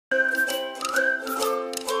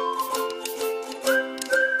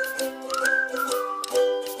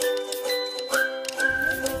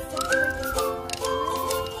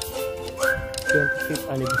5th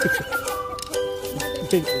anniversary.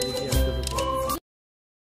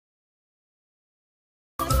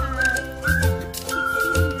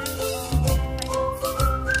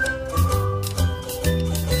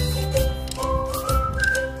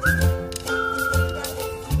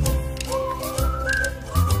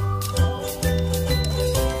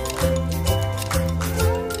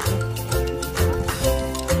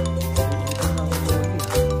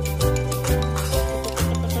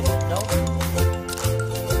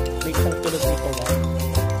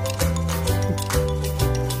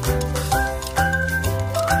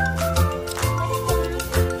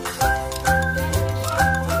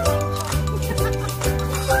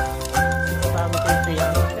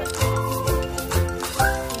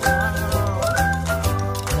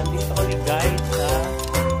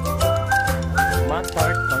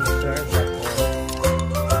 Muttart Conservatory.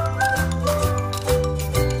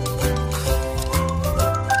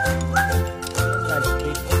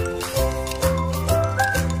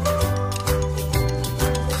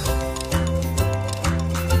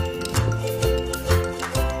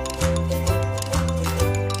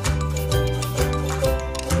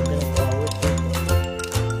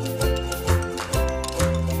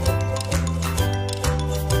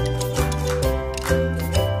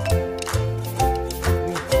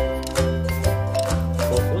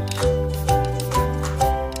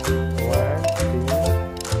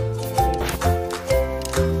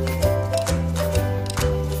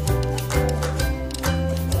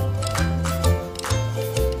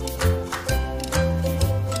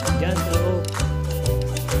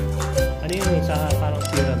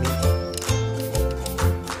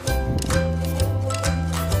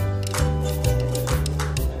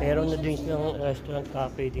 Meron na drinks ng restaurant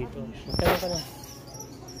cafe dito. Magkano ka na?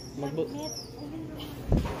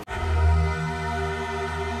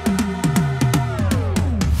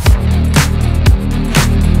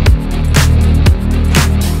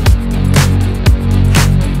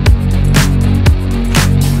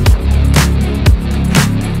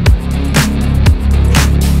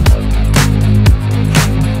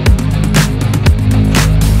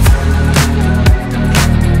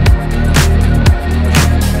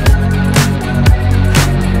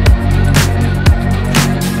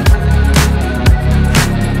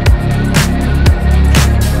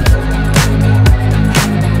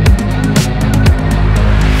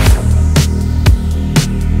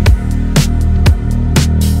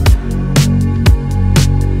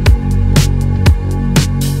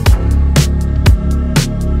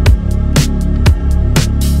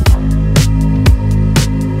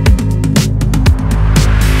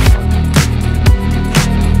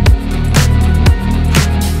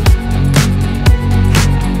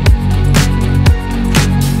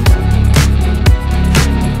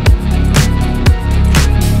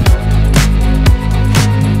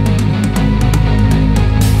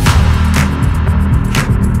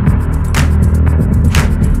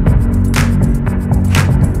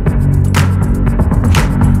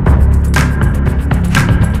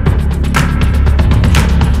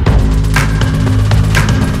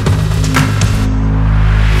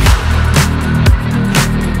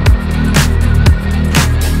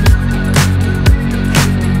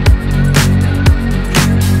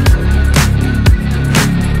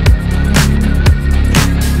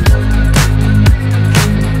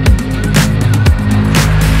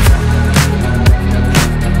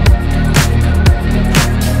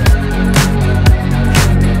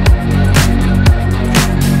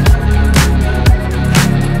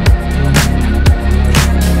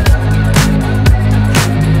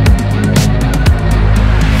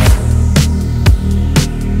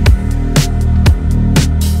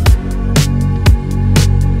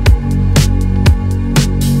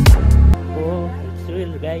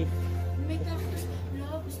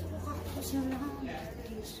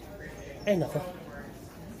 Ay nako,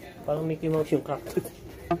 parang Mickey Mouse yung cactus.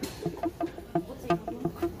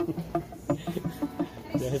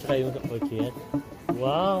 Dahil tayo sa kotse yan.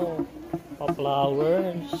 Wow,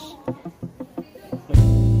 pa-flowers.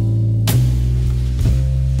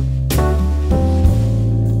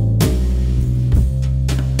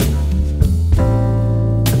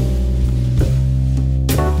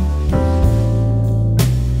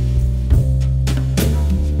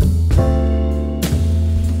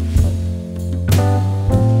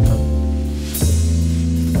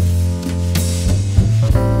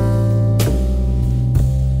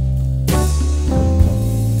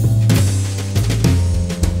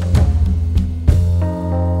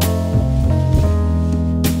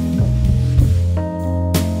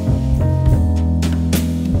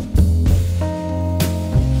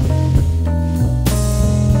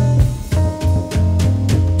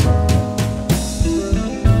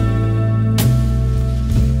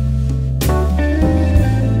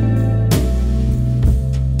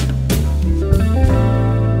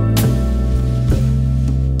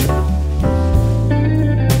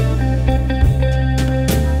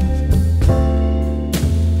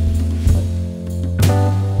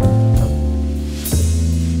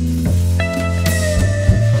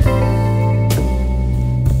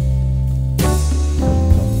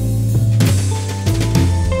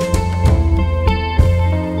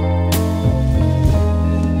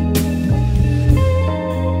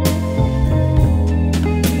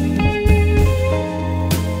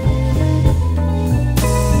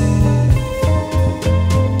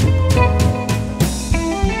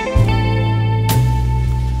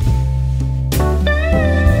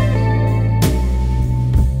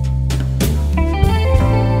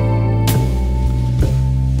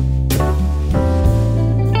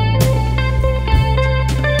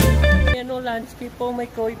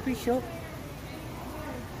 fish, oh.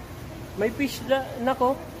 May fish na,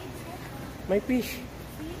 nako. May fish.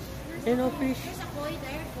 Ayun, oh, fish. There's a koi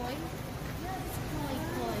there, koi. Yeah, it's koi,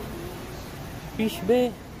 koi. Fish,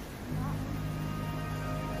 be.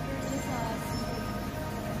 There's a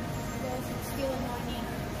there's skill in morning.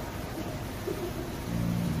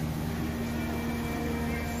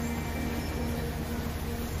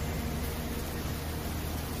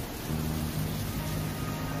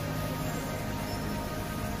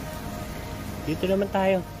 Dito naman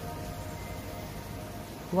tayo.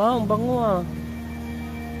 Wow, ang bango ah.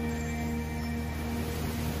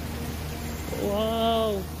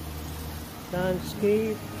 Wow.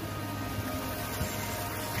 Landscape.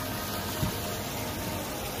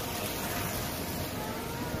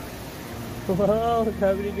 Wow,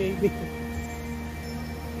 lovely baby.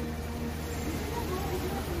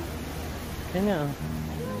 Yan nga.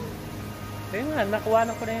 Yan nga, nakuha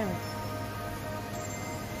na ko na yan.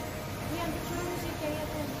 Yan, picture mo si Kaya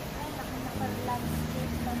po. Ay,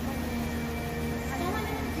 naka-landscape naman. Ano man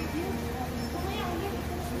ang video? Kumaya ulit.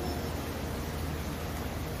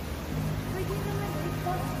 Pwede naman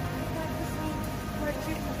ito. Kasi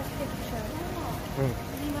portrait na picture.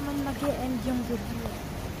 Hindi naman mag-e-end yung video.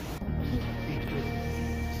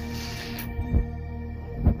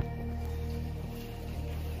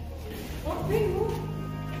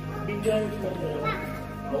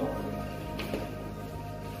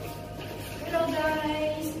 Hello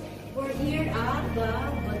guys! We're here at the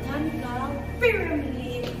Botanical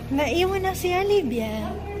Pyramid. Naiwan na si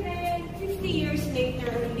Olivia. 50 years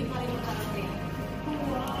later, hindi pa rin makarating.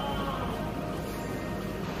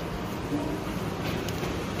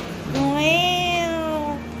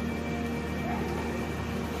 Wow!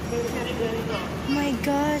 Oh my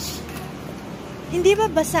gosh! Hindi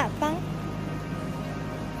ba basa pang?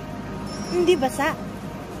 Hindi basa?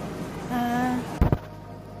 Ah.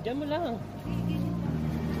 Diyan mo lang.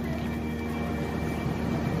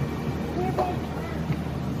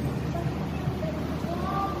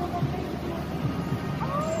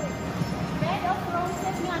 Bed of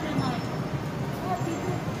roses nga naman.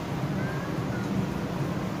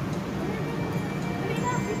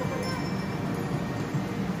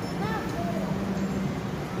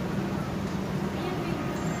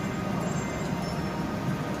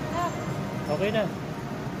 Okay na.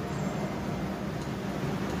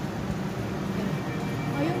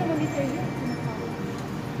 Ayaw naman ni Taylor.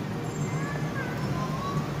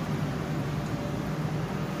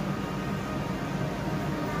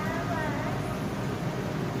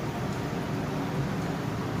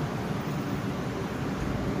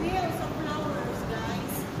 Wheels of flowers,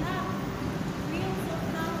 guys. Wheels of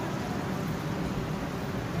flowers.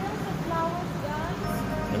 Wheels of flowers, guys.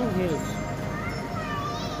 Anong hills?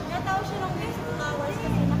 Natawag siya ng wheels of flowers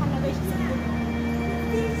kasi nakalagay siya sa bulo.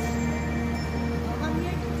 Come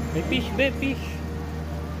here. May fish, be, fish.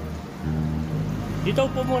 Dito,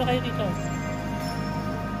 upo muna kayo dito.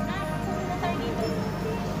 Pumunta tayo dito.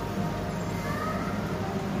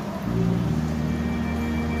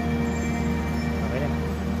 Okay na.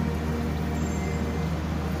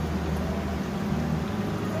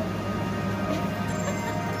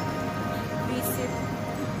 Visit.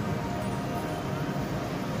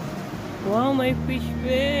 Wow, may fish,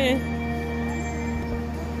 be.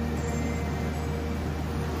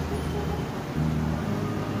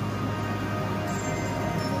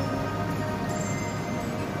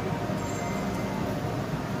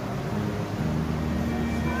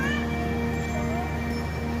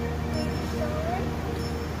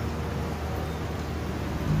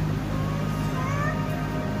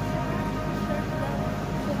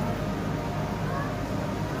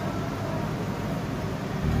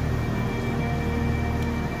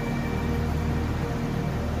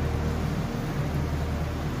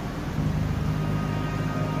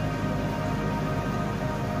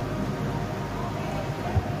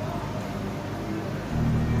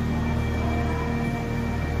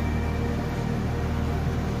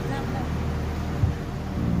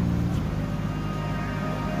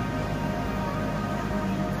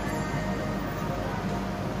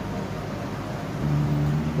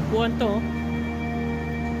 Upuan to, oh.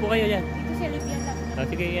 Upo kayo yan. Dito si Olivia lang. Ah,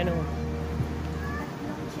 sige, ano.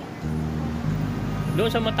 Tatlong siya.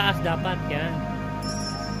 Doon sa mataas dapat, yan.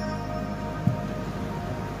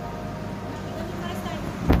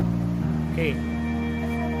 Okay.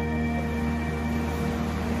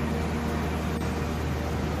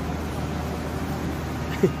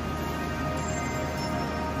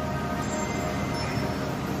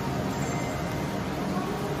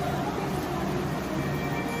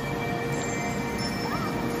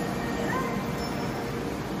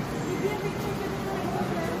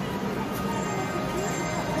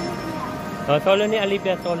 Oh, solo ni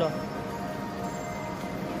Olivia, solo.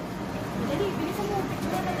 Dali, bilisan mo.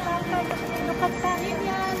 Look at that.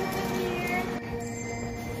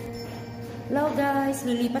 Hello guys,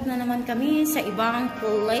 lilipat na naman kami sa ibang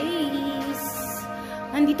place.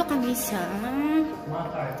 Nandito kami sa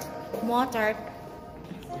Muttart.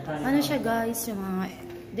 Ano siya guys, yung mga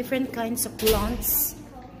different kinds of plants.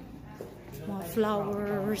 Mga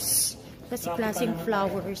flowers. Kasi klaseng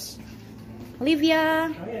flowers.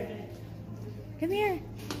 Olivia! Come here.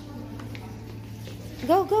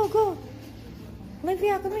 Go, go, go.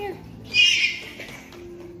 Olivia, come here.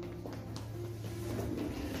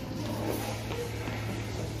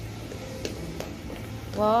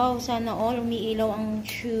 Wow, sana all umiilaw ang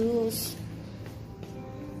shoes.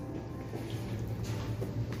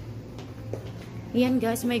 Yan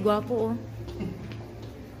guys, may gwapo oh.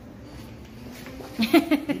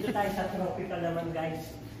 Dito tayo sa tropical naman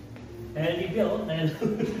guys. Olivia oh.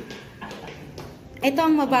 Ito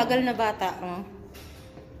ang mabagal na bata oh.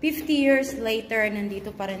 50 years later,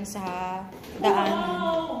 nandito pa rin sa daan.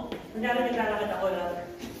 Wow! Nangyari naglalakad ako lang.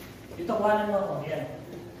 Dito kuhanan mo ako. Yan.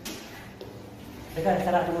 Teka,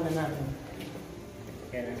 sarado muna natin.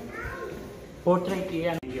 Yan. Portrait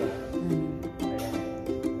yan. Video. Ayan.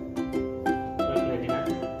 So, ready na?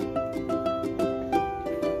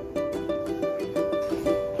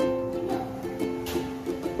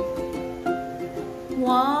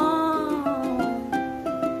 Wow!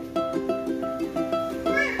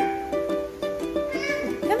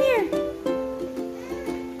 Come here!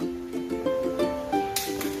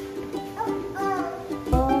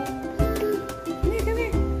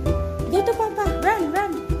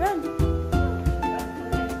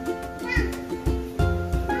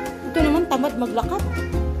 Tamad maglakad.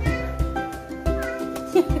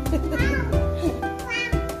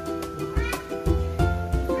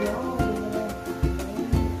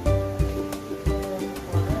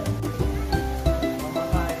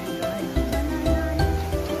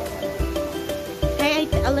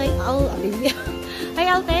 Hi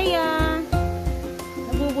Althea.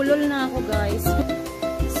 Nabubulol na ako guys.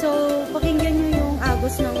 So, pakinggan nyo yung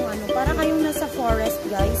agos ng ano. Para kayong nasa forest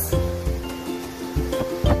guys.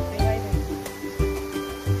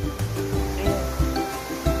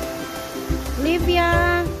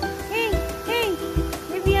 Olivia! Hey! Hey!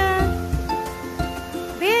 Olivia!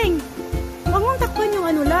 Bing! Huwag mong takpan yung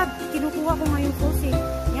ano, lab. Kinukuha ko nga yung pose eh.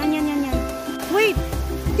 Yan, yan, yan, yan. Wait!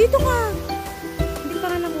 Dito ka! Hindi pa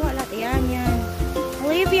na nakuha lahat. Yan, yan.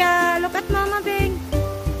 Olivia! Look at mama, Bing!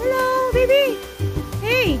 Hello, baby!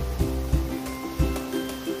 Hey!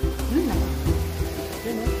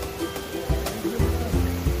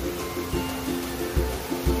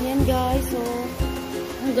 Yan guys, so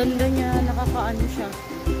ang ganda niya, nakakaano siya.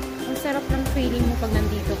 Ang sarap ng feeling mo pag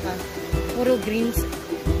nandito ka. Puro greens.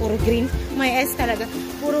 Puro green. May S talaga.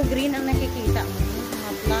 Puro green ang nakikita mo.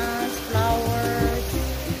 Mga plants, flowers.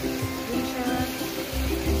 Green siya.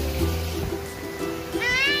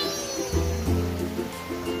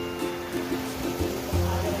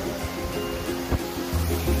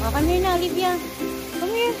 Oh, come here na, Olivia.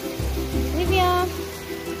 Come here. Olivia.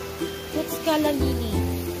 Let's call a lily.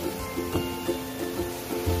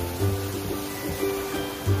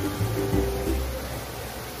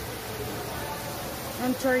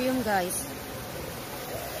 Anthurium guys.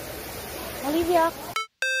 Olivia.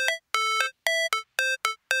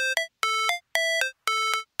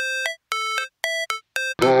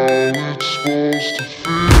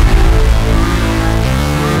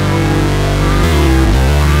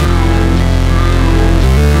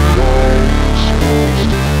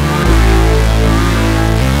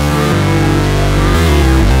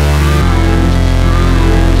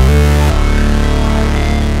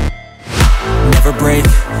 Never break,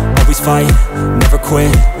 always fight, never quit,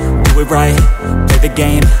 do it right, play the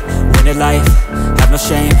game, win it life, have no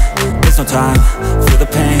shame, there's no time, feel the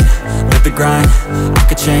pain, live the grind, I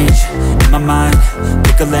could change, in my mind,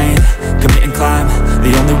 pick a lane, commit and climb, the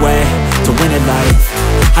only way, to win it life,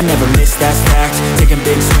 I never miss, that's fact, taking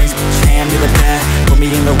big swings, put your hand to the bat, put me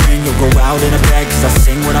in the ring, you'll go out in a bag, cause I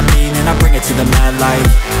sing what I mean and I bring it to the mad light,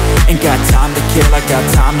 ain't got time to kill, I got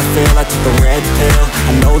time to feel, I took the red pill,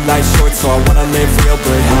 I know life's short so I wanna live real,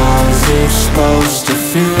 but how's it supposed to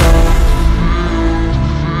feel?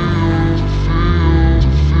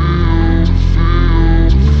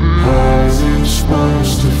 How's it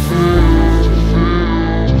supposed to feel?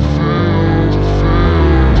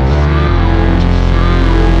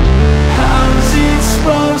 How's it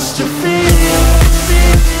supposed to feel?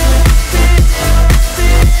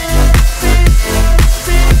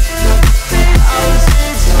 How's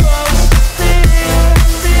it supposed to feel?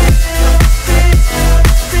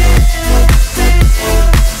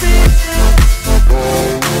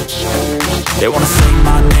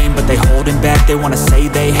 They wanna say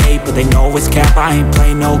they hate, but they know it's cap. I ain't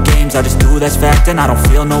play no games, I just do that's fact. And I don't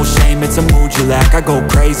feel no shame, it's a mood you lack. I go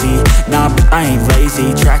crazy, nah, but I ain't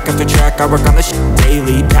lazy. Track after track, I work on this shit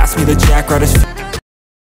daily. Pass me the jack, right as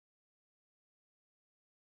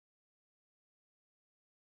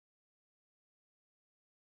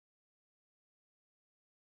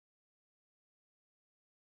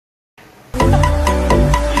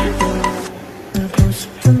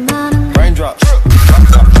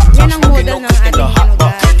Yan ang model ng ating ano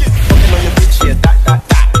guys.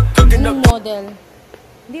 Anong model?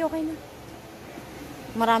 Hindi, okay na.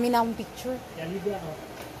 Marami na akong picture.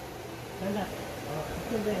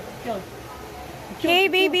 Okay,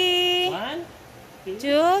 baby! 1,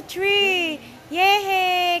 2, 3!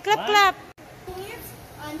 Yay! Clap, clap!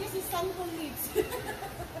 And this is sun who lives.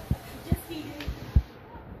 Just kidding.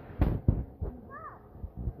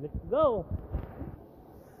 let's go.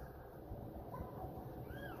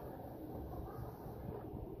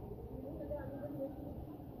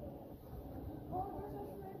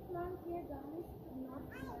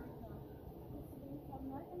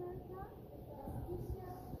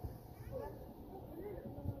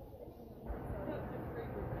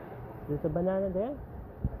 There's a banana there.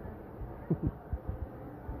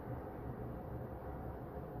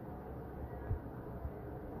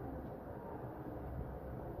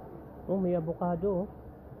 Oh, may avocado. Oh.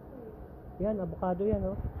 Yan, avocado yan,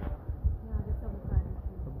 oh.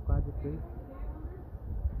 Avocado tree.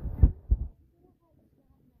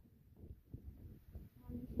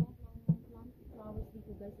 Flowers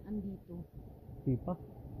dito guys, andito. Sipa.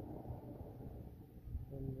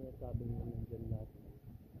 Ano sabi niya nandiyan lahat?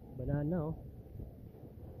 Banana, oh.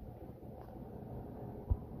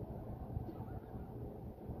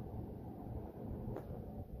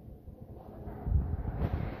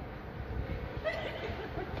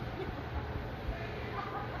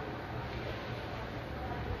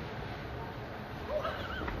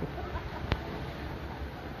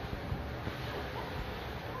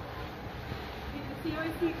 See your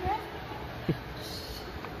secret?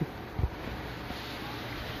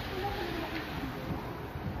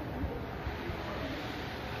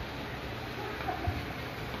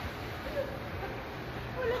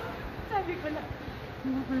 Sabi ko na.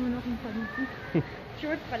 Wala pa naman akong panty.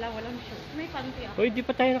 Short pala, walang short. May panty ako. Uy, di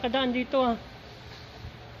pa tayo nakadaan dito, ah.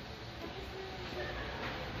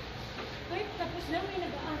 Wait, tapos na may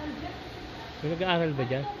nag-aaral dyan. May nag-aaral ba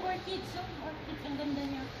dyan? Orchids, so orchids, ang ganda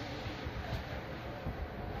niya.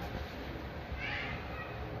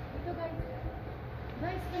 Ito guys.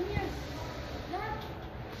 Guys, come here. Lahat.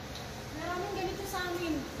 Maraming ganito sa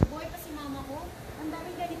amin. Buhay pa si mama ko. Ang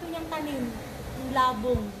daming ganito niyang tanim. Yung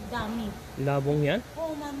labong, dami. Labong yan?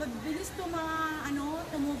 Oo, mabilis to mga ano,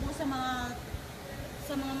 tumubo sa mga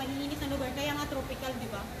maliliit na lugar. Kaya nga tropical, di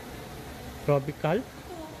ba? Tropical?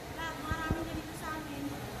 Ito, lahat, maraming ganito sa amin.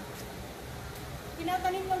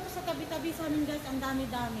 Tinatanim lang to sa tabi-tabi sa amin guys, ang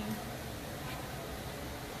dami-dami.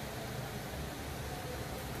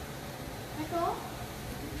 Ito?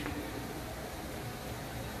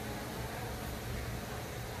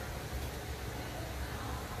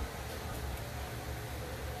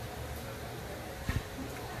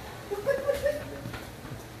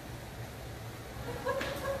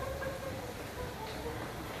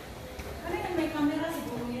 Ano yan, may camera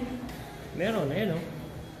siguro yan. Meron, ayun, oh.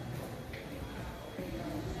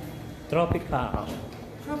 Tropical.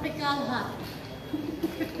 Tropical hut.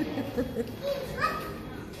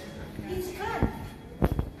 It's fun.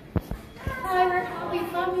 Hi, we're happy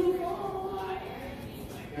family.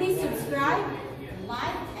 Please subscribe,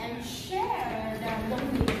 like, and share.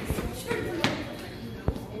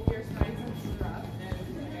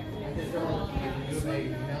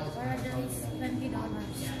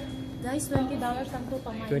 Guys, $20 lang to,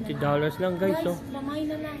 pamain $20 lang, guys, oh.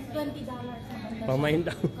 Pamain na lang, $20. Pamain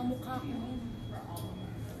daw. Kamukha ko yun.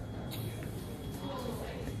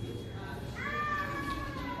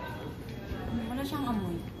 Wala siyang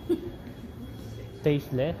amoy.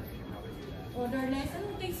 Tasteless. Odorless?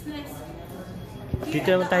 Anong tasteless? Dito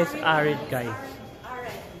naman tayo sa arid, guys.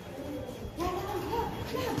 Alright.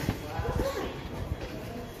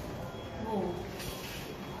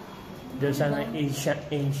 There's an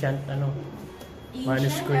ancient ano,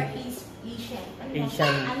 manuscript.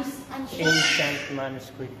 Ancient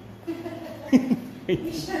manuscript.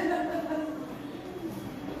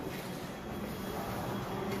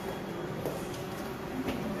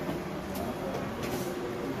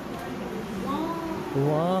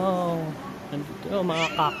 Wow! Nandito, oh, mga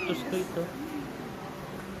cactus ko ito.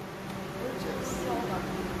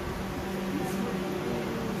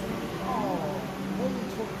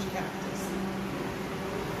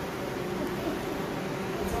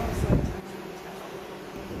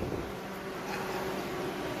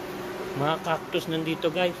 Mga cactus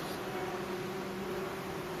nandito guys.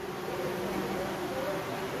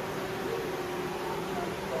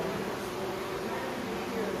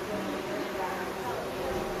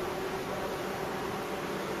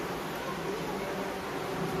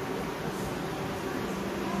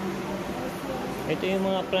 Ito yung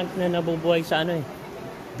mga plant na nabubuhay sa ano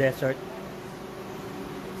desert.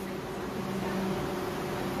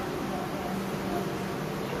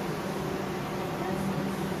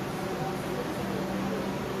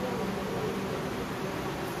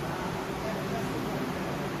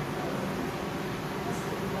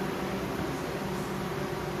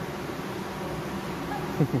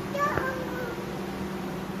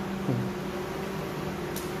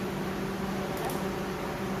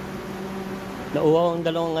 Nauwaw ang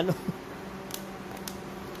dalawang ano.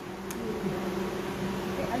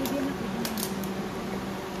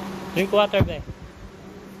 Drink water, guys.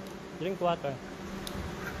 Drink water.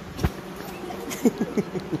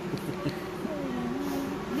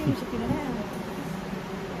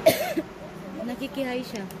 Nakikihay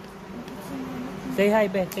siya. Say hi,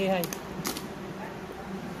 Be. Say hi.